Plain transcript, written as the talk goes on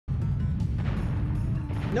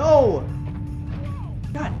No!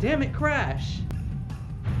 God damn it, Crash!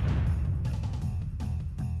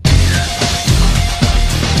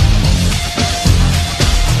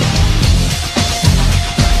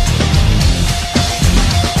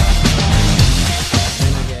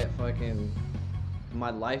 I'm gonna get fucking my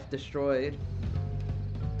life destroyed.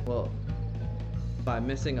 Well, by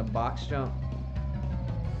missing a box jump.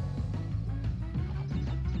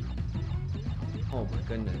 Oh my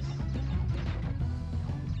goodness.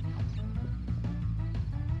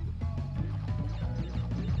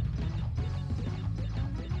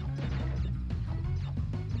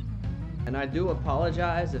 And I do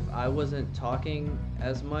apologize if I wasn't talking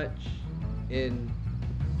as much in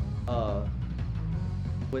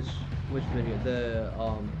which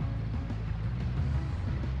video?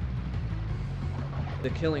 The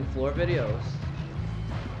Killing Floor videos.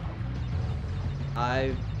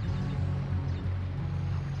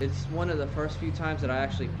 It's one of the first few times that I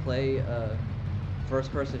actually play a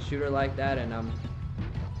first-person shooter like that, and I'm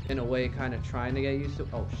in a way kind of trying to get used to.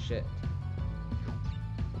 Oh shit!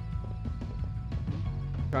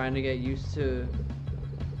 Trying to get used to.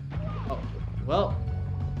 Oh well,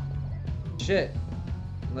 shit.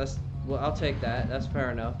 Well, I'll take that. That's fair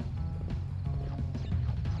enough.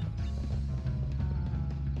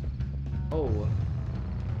 Oh.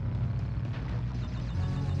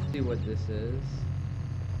 Let's see what this is.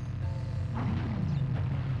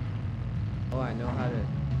 Oh, I know how to.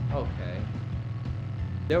 Okay.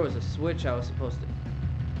 There was a switch I was supposed to.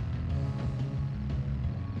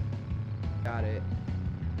 Got it.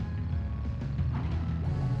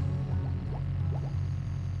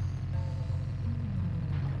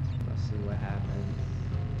 Let's see what happens.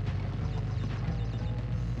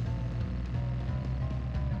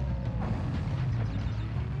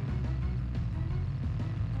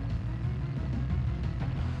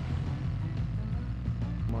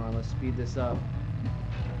 Come on, let's speed this up.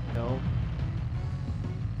 No.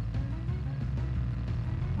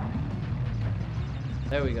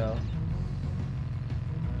 There we go.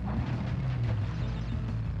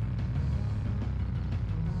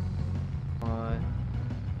 Come on.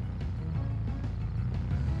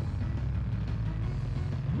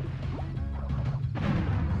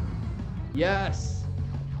 Yes!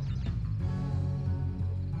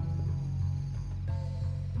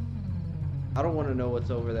 I don't want to know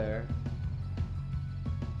what's over there.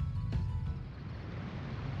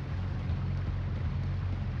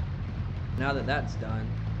 Now that that's done,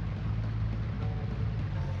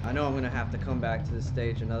 I know I'm gonna have to come back to this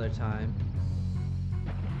stage another time.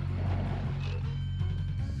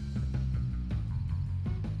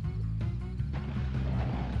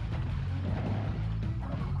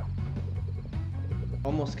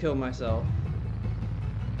 Almost killed myself.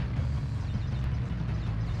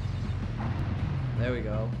 There we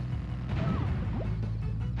go.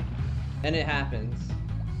 And it happens.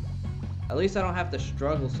 At least I don't have to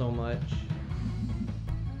struggle so much.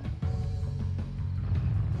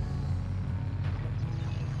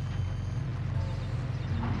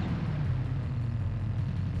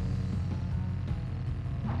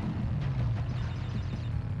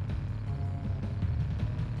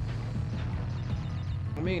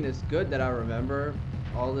 I mean, it's good that I remember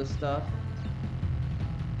all this stuff.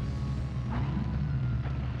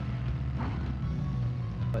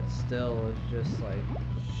 But still, it's just like...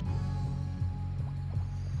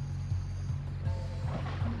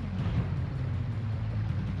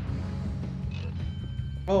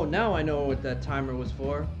 Oh, now I know what that timer was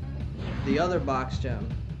for. The other box gem.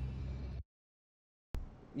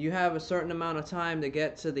 You have a certain amount of time to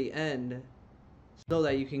get to the end so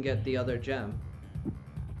that you can get the other gem.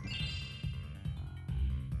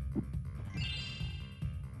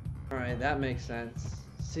 Alright, that makes sense.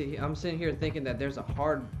 See, I'm sitting here thinking that there's a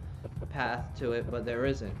hard path to it, but there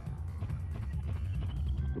isn't.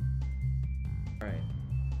 Alright.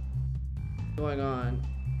 What's going on?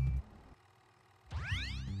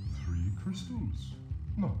 3 crystals.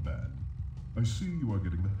 Not bad. I see you are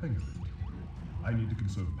getting the hang of it. I need to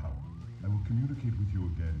conserve power. I will communicate with you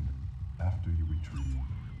again after you retrieve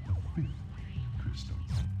the 5th crystal.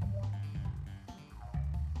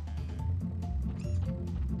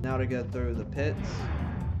 Now to get through the pits.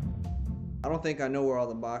 I don't think I know where all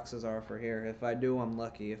the boxes are for here. If I do, I'm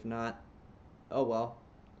lucky. If not, oh well.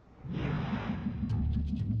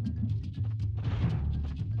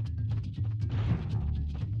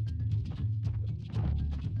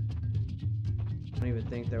 I don't even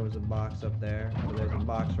think there was a box up there. But there's a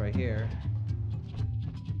box right here.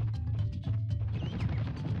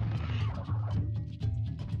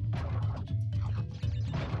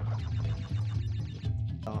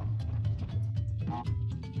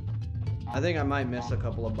 I think I might miss a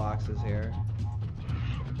couple of boxes here.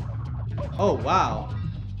 Oh, wow.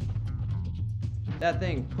 That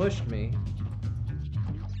thing pushed me.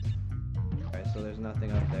 Alright, so there's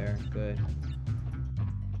nothing up there. Good.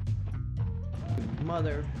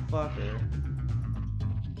 Motherfucker.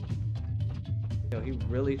 Yo, he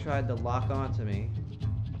really tried to lock onto me.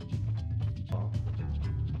 Oh.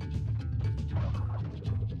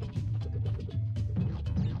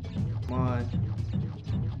 Come on.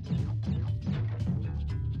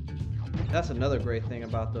 That's another great thing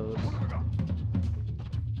about those.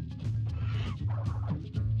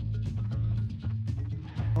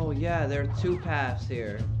 Oh yeah, there are two paths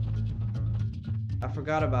here. I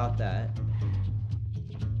forgot about that.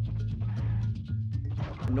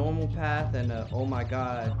 A normal path and a oh my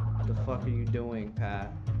god, what the fuck are you doing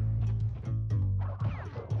path.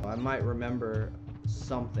 I might remember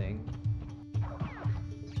something.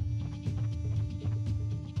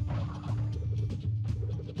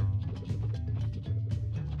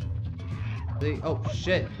 Oh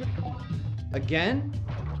shit. Again?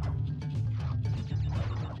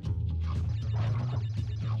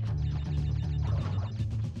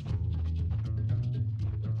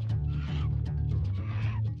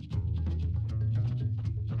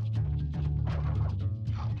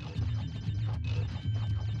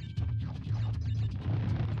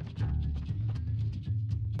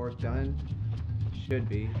 Work done? Should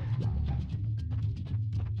be.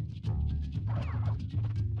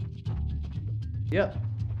 Yep.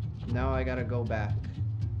 Now I gotta go back.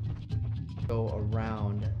 Go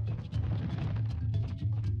around.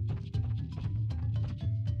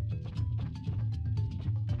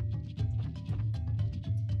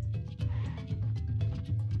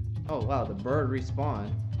 Oh wow, the bird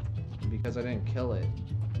respawned because I didn't kill it.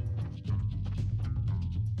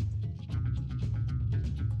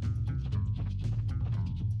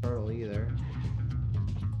 Turtle either.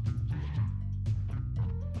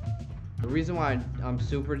 The reason why I'm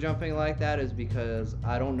super jumping like that is because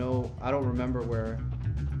I don't remember where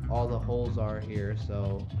all the holes are here,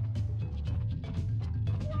 so.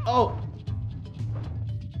 Oh!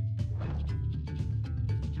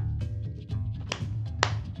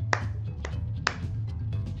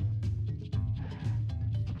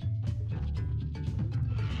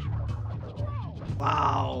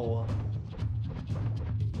 Wow!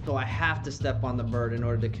 So I have to step on the bird in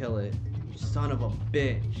order to kill it. You son of a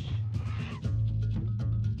bitch.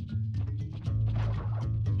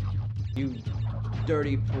 You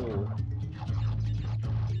dirty fool.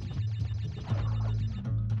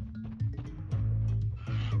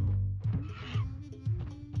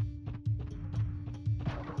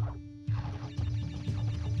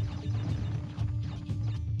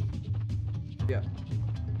 Yeah.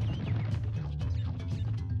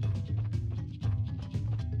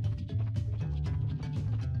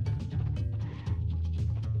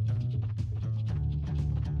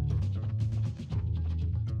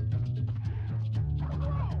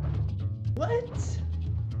 What?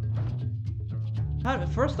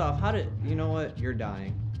 First off, you know what? You're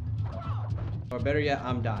dying. Or better yet,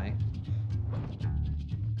 I'm dying.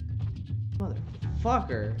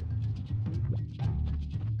 Motherfucker.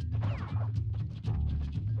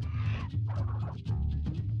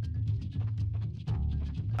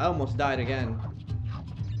 I almost died again.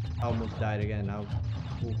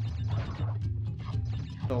 Ooh.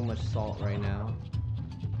 So much salt right now.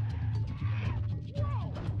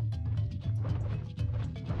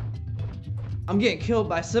 I'm getting killed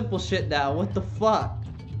by simple shit now. What the fuck?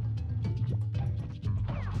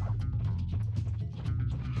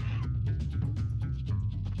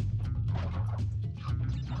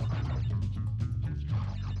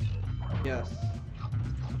 Yes.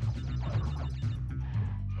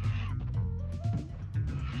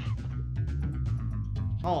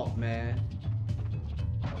 Oh, man.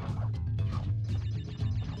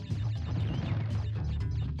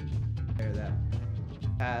 There, that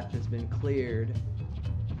path has been cleared.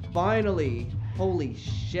 Finally! Holy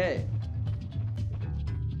shit.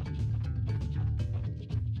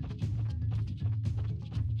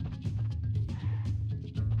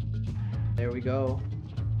 There we go.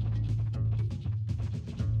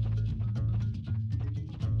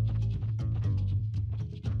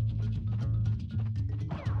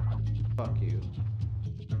 Fuck you.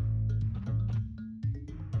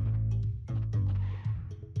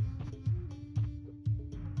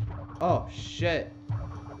 Oh, shit.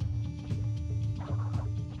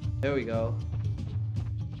 There we go.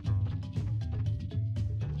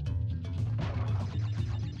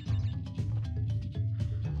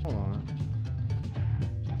 Hold on.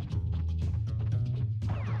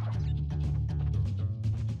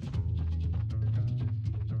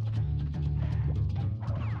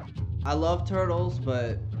 I love turtles,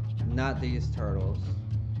 but not these turtles.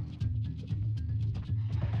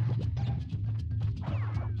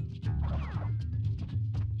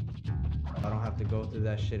 I don't have to go through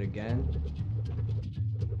that shit again.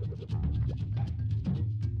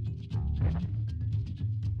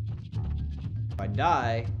 If I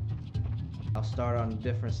die, I'll start on a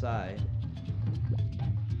different side.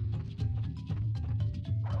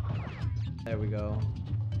 There we go.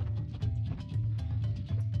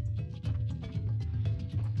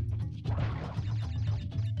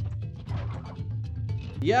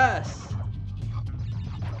 Yes!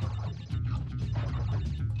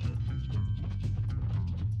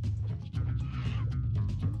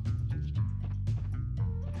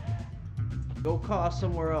 Go call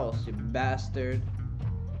somewhere else, you bastard.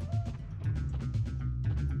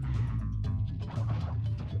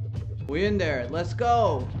 We in there, let's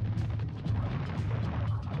go!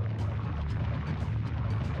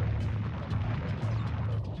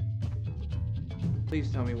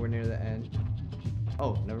 Please tell me we're near the end.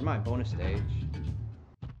 Oh, never mind, bonus stage.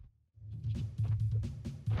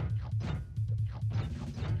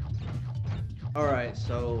 Alright,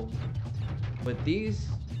 so with these,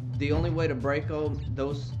 the only way to break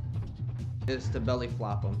those is to belly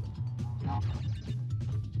flop them.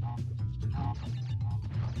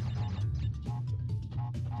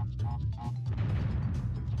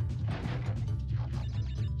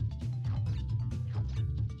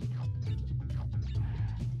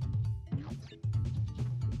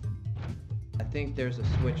 I think there's a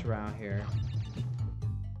switch around here.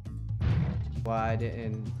 Why I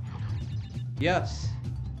didn't... Yes!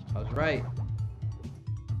 I was right.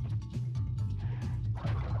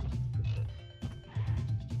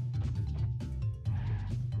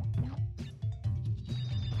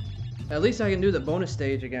 At least I can do the bonus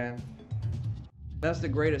stage again. That's the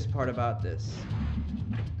greatest part about this.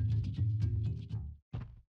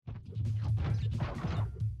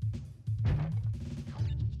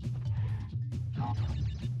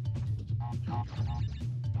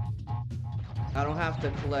 I don't have to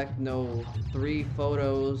collect no 3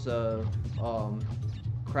 photos of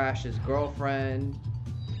Crash's girlfriend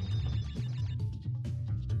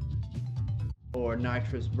or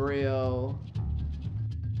Nitrous Brio.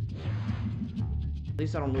 At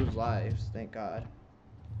least I don't lose lives, thank God.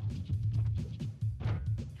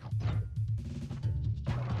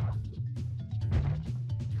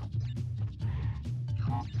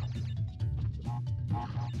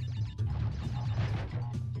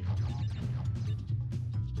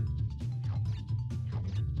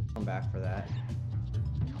 Come back for that.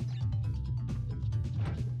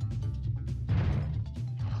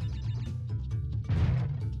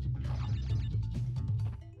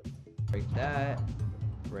 Break that.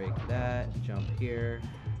 Break that. Jump here.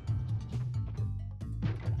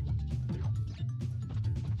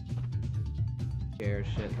 Scared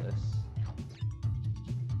shitless.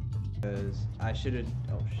 Because I should have.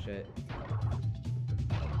 Oh shit.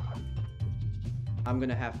 I'm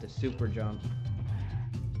gonna have to super jump.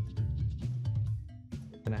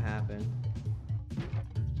 It's gonna happen.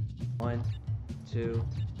 1, 2,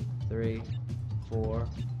 3, 4,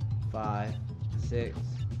 5, 6,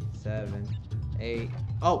 7, 8.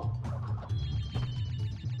 Oh!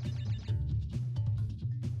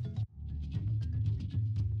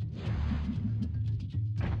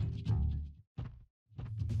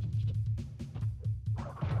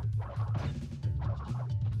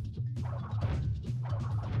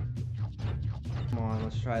 Come on,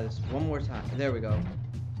 let's try this one more time. There we go.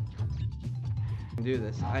 I can do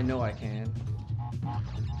this. I know I can.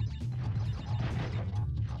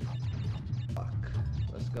 Fuck.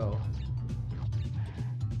 Let's go.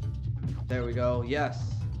 There we go.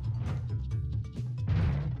 Yes.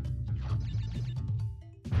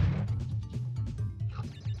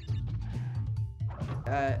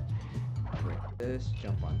 That. Break this.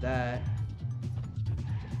 Jump on that.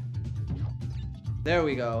 There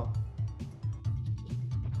we go.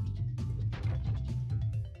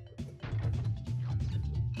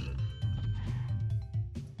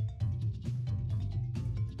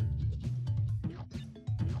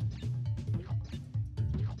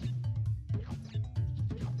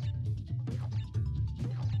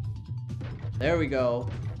 There we go.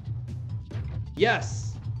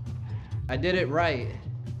 Yes! I did it right.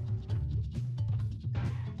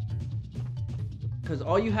 Because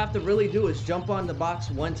all you have to really do is jump on the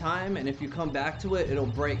box one time, and if you come back to it, it'll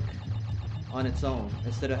break on its own,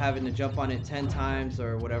 instead of having to jump on it 10 times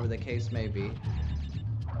or whatever the case may be.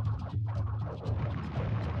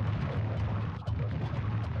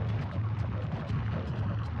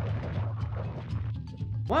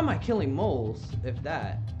 Why am I killing moles, if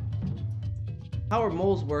that? How are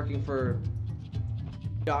moles working for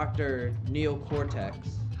Dr. Neocortex?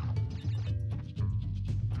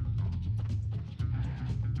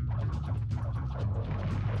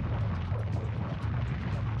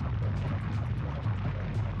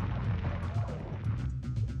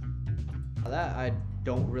 That I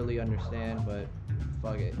don't really understand, but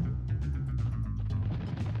fuck it.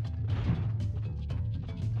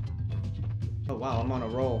 Oh wow, I'm on a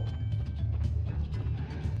roll.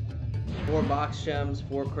 4 box gems,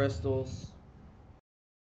 4 crystals.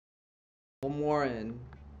 One more and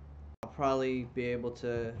I'll probably be able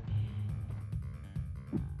to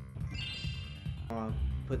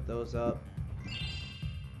put those up.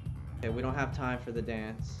 Okay, we don't have time for the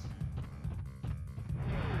dance.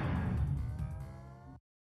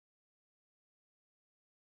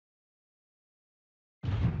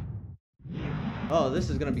 Oh, this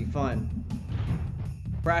is gonna be fun.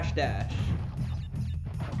 Crash Dash.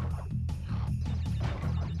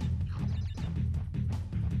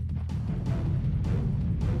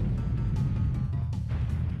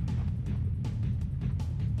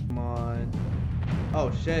 Come on.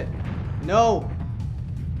 Oh shit. No!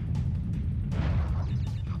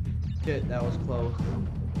 Shit, that was close.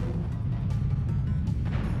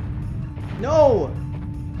 No!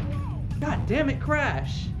 God damn it,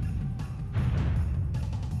 Crash!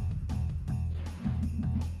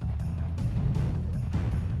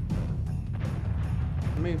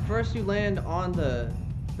 I mean, first you land on the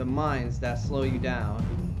mines that slow you down.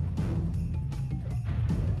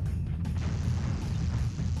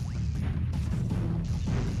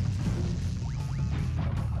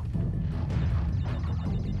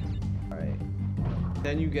 Alright.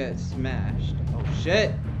 Then you get smashed. Oh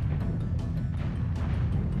shit!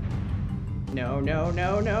 No, no,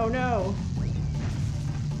 no, no, no!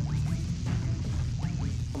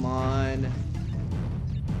 Come on.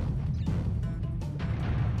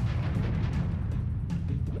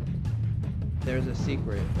 There's a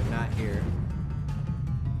secret, but not here.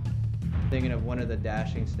 Thinking of one of the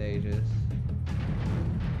dashing stages.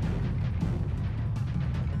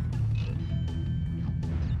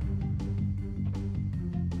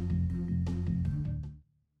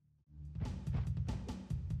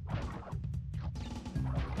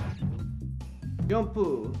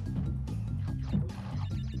 Jumpu.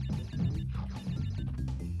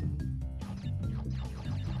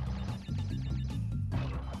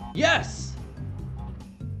 Yes!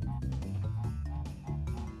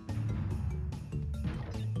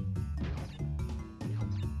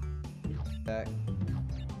 Back.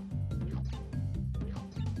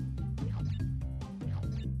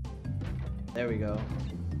 There we go.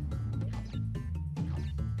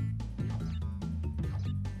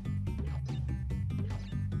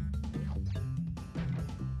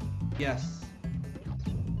 Yes.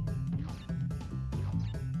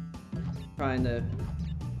 Trying to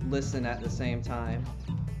listen at the same time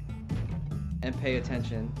and pay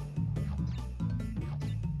attention.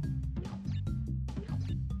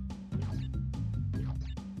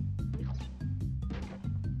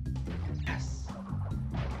 Yes.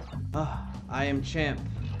 I am champ.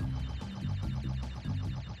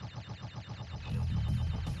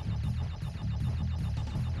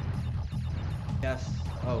 Yes.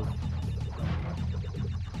 Oh.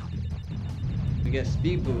 We get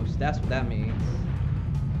speed boost. That's what that means.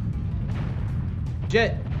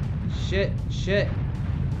 Shit. Shit. Shit.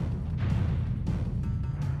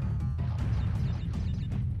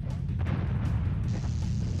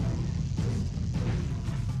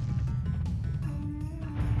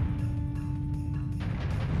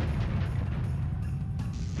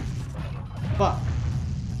 Fuck.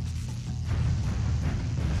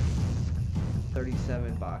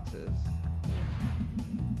 37 boxes.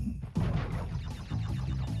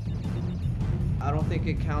 I don't think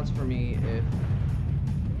it counts for me if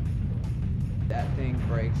that thing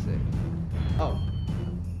breaks it. Oh.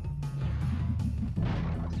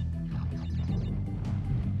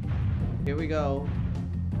 Here we go.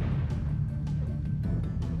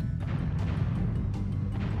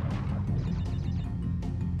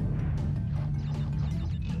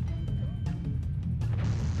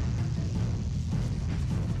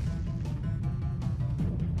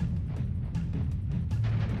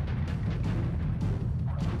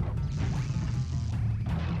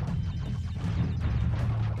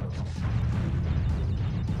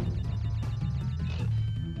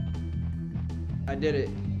 I did it.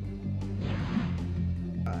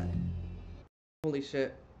 God. Holy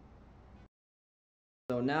shit.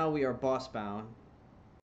 So now we are boss bound.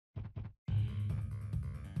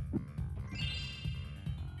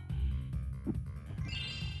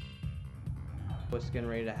 What's getting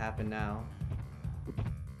ready to happen now?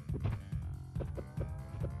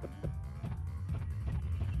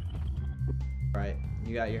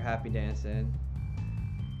 You got your happy dance in.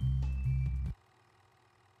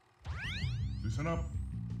 Listen up.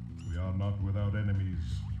 We are not without enemies.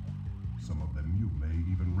 Some of them you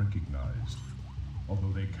may even recognize.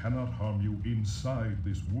 Although they cannot harm you inside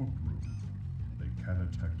this warp room, they can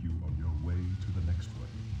attack you on your way to the next one.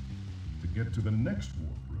 To get to the next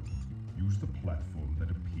warp room, use the platform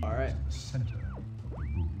that appears in the center of the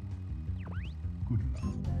room. Good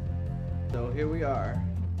luck. So here we are.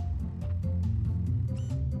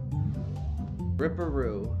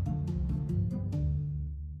 Ripperoo.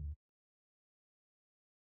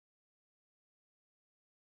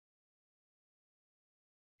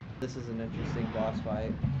 This is an interesting boss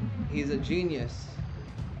fight. He's a genius.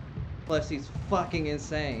 Plus he's fucking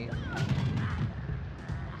insane.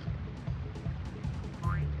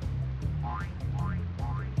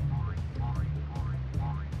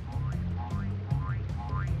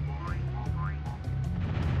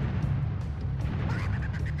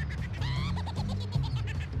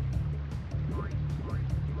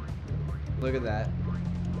 Look at that.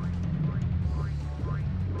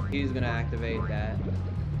 He's gonna activate that.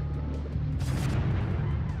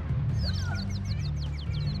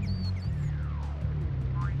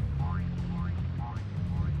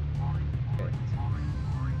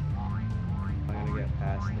 I'm gonna get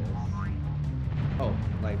past this. Oh,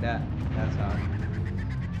 like that. That's how.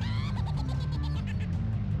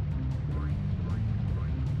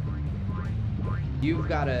 You've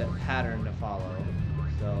got a pattern to follow,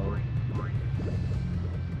 so.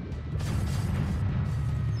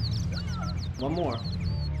 One more.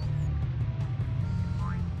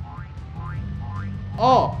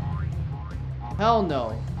 Oh! Hell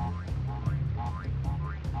no.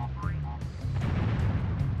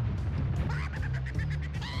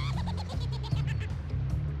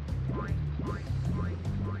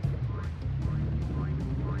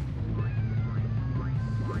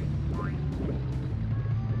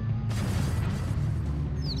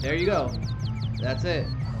 There you go. That's it.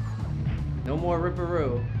 No more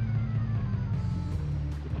Ripperoo.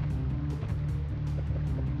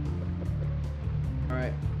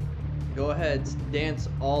 Alright. Go ahead, dance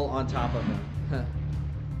all on top of him.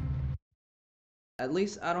 At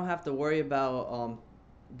least I don't have to worry about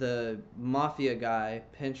the mafia guy,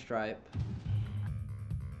 Pinstripe.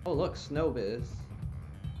 Oh look, Snowbiz.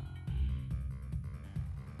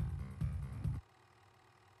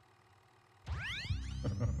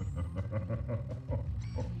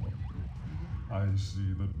 I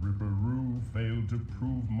see that Ripperoo failed to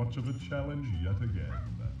prove much of a challenge yet again.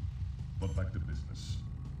 But back to business.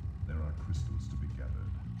 There are crystals to be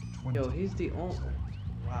gathered. Yo, he's the only.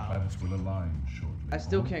 Wow. Planets will align shortly. I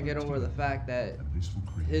still can't get over the fact that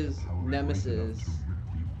his nemesis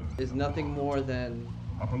is nothing more than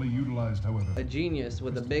properly utilized, however, a genius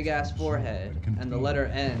with a big ass forehead and the letter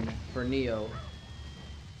N for Neo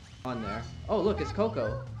on there. Oh look, it's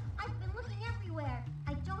Coco. I've been looking everywhere.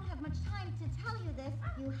 I don't have much time to tell you this.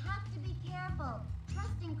 You have to be careful.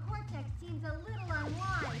 Trusting Cortex seems a little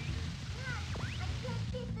unwise. Crash! I can't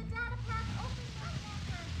keep the data path open no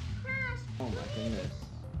longer. Crash! Oh my goodness.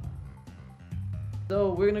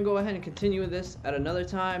 So we're gonna go ahead and continue this at another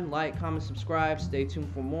time. Like, comment, subscribe, stay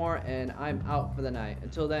tuned for more, and I'm out for the night.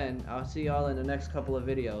 Until then, I'll see y'all in the next couple of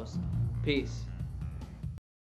videos. Peace.